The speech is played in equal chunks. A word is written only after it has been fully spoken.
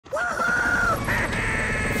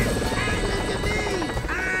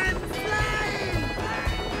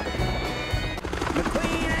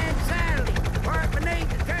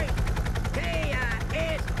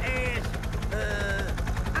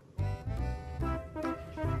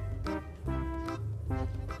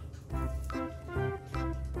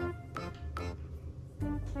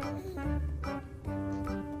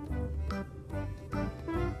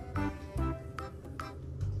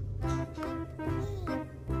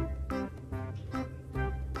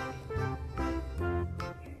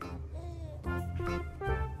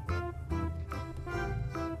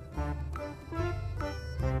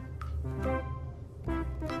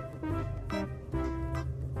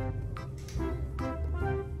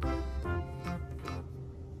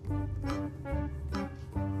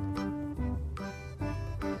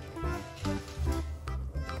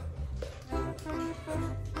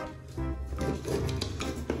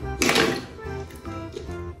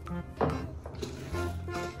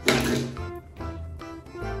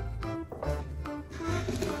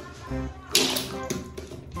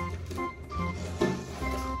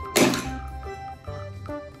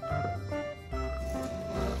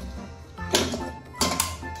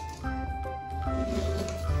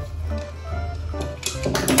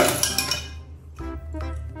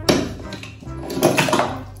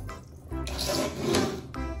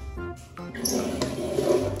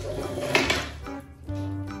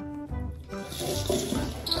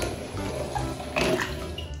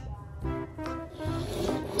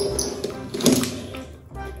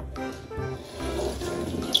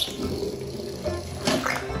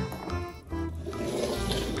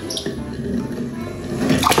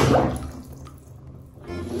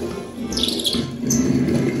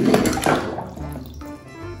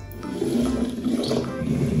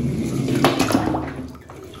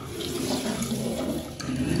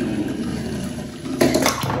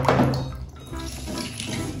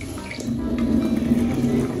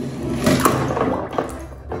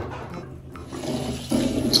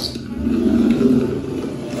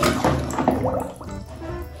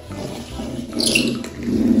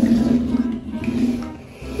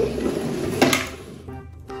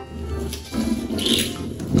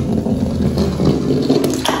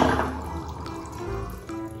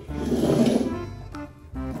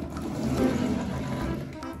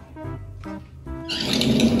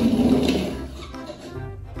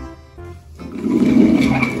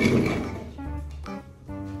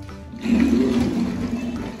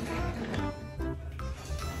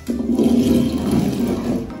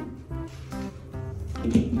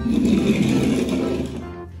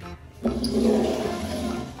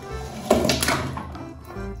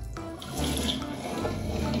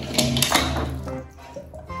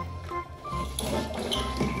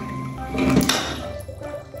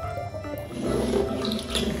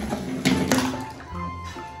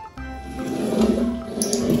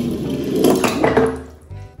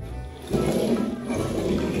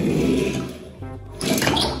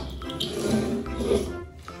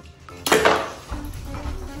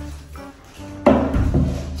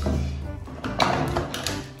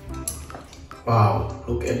Wow,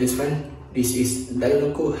 look at this one. This is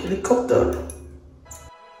Dinoco helicopter.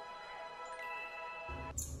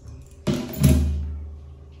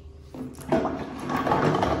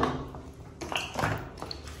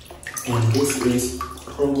 And this is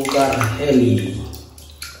Robocar heli.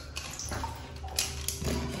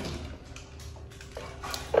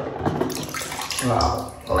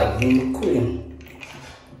 Wow, like Mcqueen.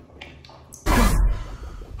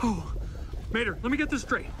 Oh, Mater, let me get this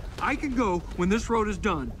straight. I can go when this road is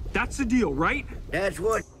done. That's the deal, right? That's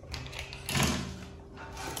what.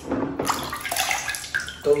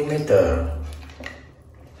 Meter.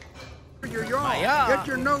 Your yaw. Get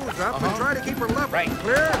your nose up and try to keep her level. Right.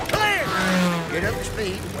 Clear? Clear! Get up to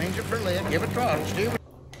speed, wings are for lid, give it throttle, steer.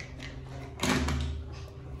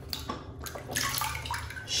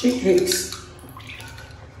 Shake hicks.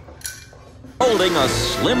 Holding a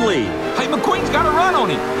slim lead. Hey, McQueen's got a run on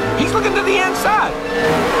him. He's looking to the inside.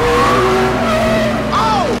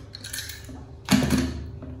 Oh!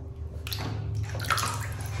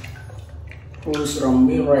 Who's from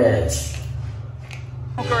Mirage?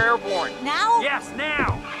 Go airborne. Now? Yes,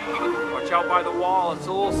 now. Watch out by the wall. It's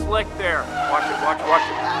a little slick there. Watch it, watch it, watch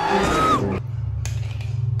it.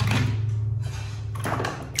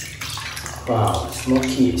 Wow,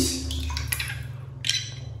 Smokies.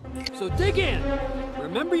 So dig in.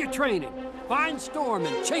 Remember your training. Find Storm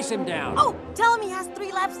and chase him down. Oh, tell him he has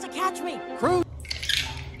 3 laps to catch me. Cruise.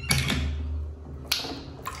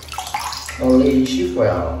 Only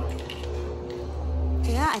Shifwell.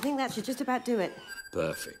 Yeah, I think that should just about do it.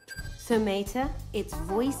 Perfect. So, Mater, it's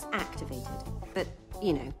voice activated. But,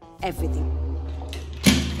 you know, everything.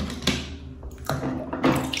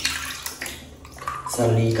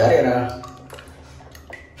 Sally Carrera.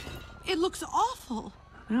 It looks awful.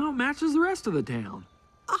 Well, it matches the rest of the town.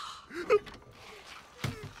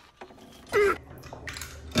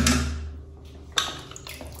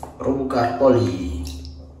 Robocar Poli.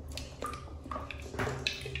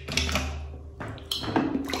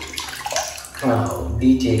 Wow,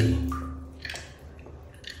 DJ.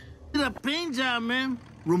 The paint job, man.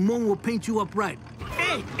 Ramon will paint you up right.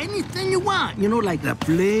 Hey, anything you want. You know, like the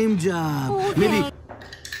flame job. Okay. Maybe.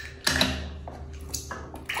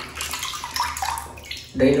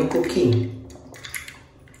 Dinoco King.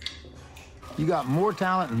 You got more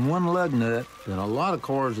talent in one lug nut than a lot of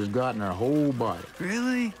cars has got in their whole body.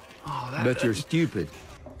 Really? Oh, But you're stupid.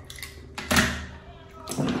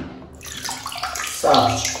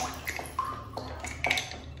 Sarge.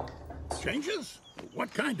 Changes?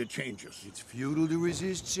 What kind of changes? It's futile to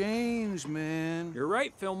resist change, man. You're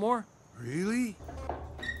right, Fillmore. Really?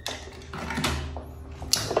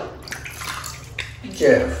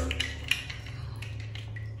 Jeff.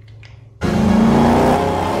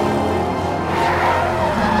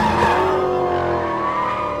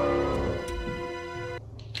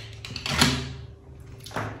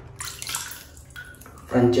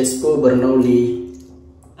 Francesco Bernoulli.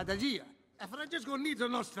 Francesco needs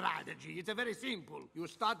no strategy. It's very simple. You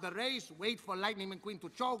start the race, wait for Lightning McQueen to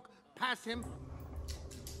choke, pass him.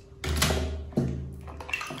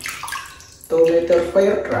 Tomato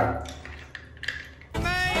fire truck.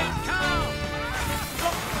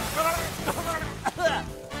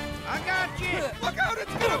 I got you! Look out,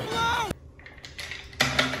 it's gonna blow!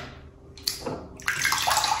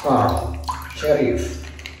 Wow, Sheriff.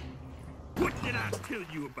 What did I tell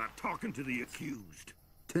you about talking to the accused?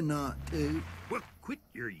 To not to. Well, quit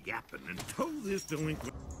your yapping and tow this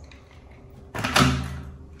delinquent.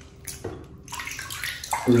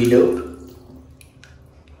 Widow.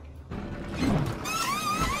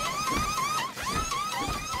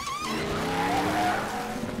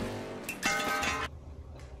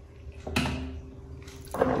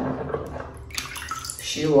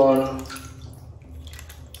 She won.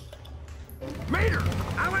 Mater,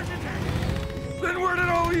 I was attacked. Then where did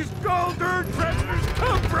all these gold dirt treasures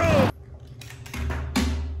come from?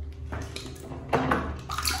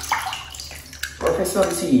 Professor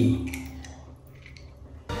Z.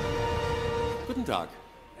 Guten Tag.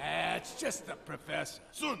 It's just the professor.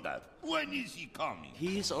 Sundar, when is he coming?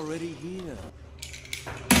 He's already here.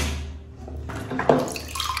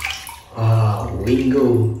 Ah,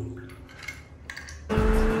 Wingo.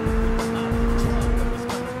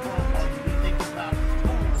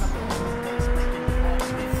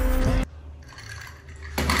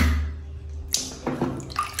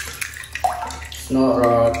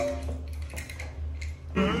 Snorrod.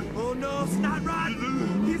 Oh no, Snot Rod!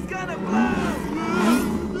 He's gonna blow!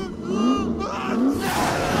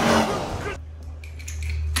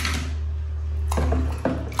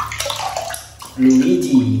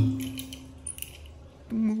 Luigi.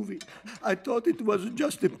 Movie. I thought it was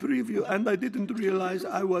just a preview, and I didn't realize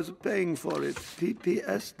I was paying for it.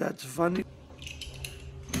 PPS, that's funny.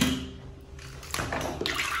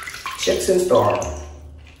 Jackson Store.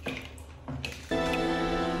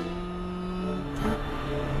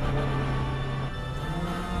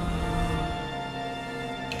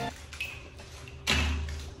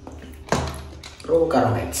 Pro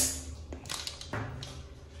Car Max.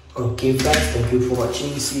 Okay guys, thank you for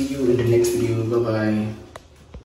watching. See you in the next video. Bye bye.